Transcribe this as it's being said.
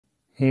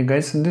Hey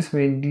guys, in this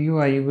video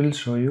I will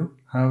show you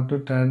how to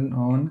turn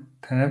on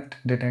theft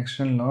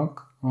detection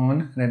lock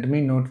on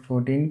Redmi Note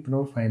 14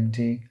 Pro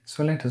 5G.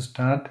 So let's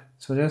start.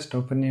 So just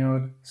open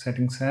your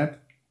settings app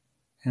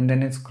and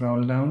then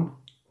scroll down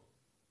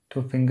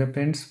to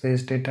fingerprints,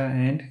 face data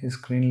and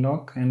screen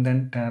lock and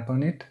then tap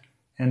on it,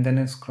 and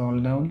then scroll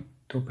down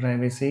to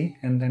privacy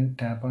and then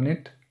tap on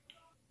it,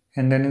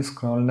 and then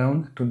scroll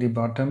down to the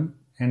bottom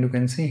and you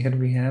can see here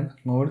we have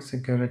more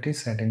security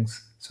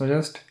settings. So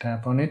just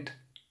tap on it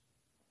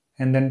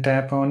and then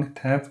tap on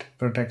theft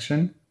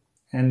protection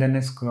and then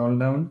scroll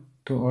down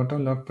to auto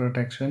lock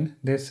protection,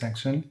 this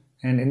section,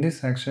 and in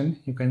this section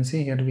you can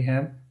see here we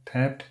have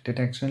theft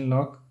detection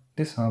lock,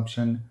 this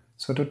option.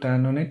 So to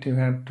turn on it you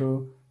have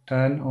to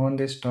turn on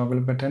this toggle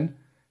button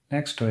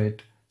next to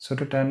it. So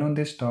to turn on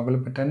this toggle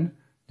button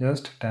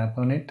just tap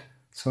on it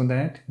so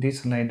that the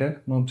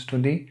slider moves to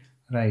the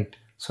right.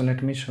 So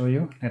let me show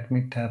you, let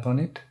me tap on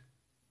it.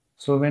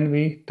 So when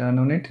we turn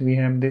on it we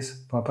have this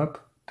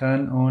pop-up,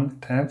 turn on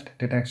theft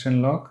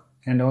detection lock,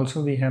 and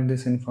also we have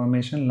this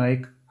information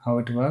like how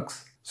it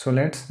works. So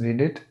let's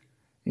read it.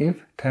 If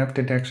theft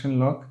detection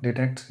lock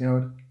detects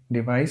your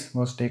device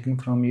was taken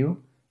from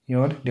you,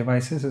 your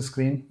device's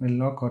screen will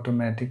lock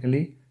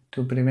automatically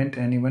to prevent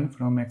anyone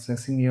from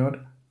accessing your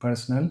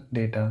personal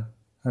data.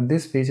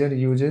 This feature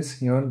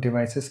uses your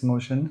device's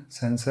motion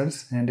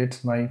sensors and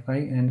its Wi-Fi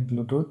and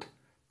Bluetooth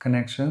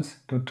connections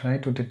to try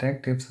to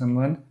detect if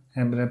someone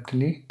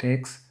abruptly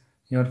takes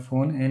your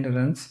phone and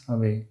runs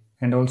away.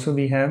 And also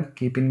we have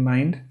keep in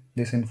mind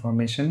this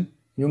information.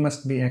 You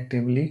must be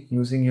actively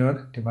using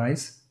your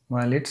device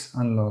while it's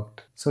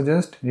unlocked. So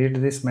just read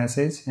this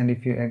message and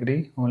if you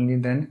agree, only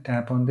then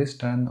tap on this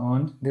turn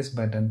on this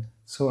button.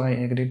 So I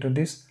agree to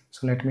this.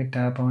 So let me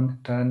tap on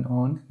turn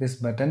on this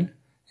button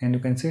and you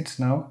can see it's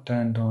now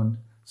turned on.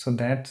 So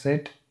that's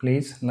it.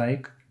 Please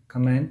like,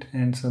 comment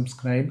and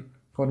subscribe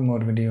for more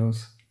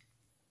videos.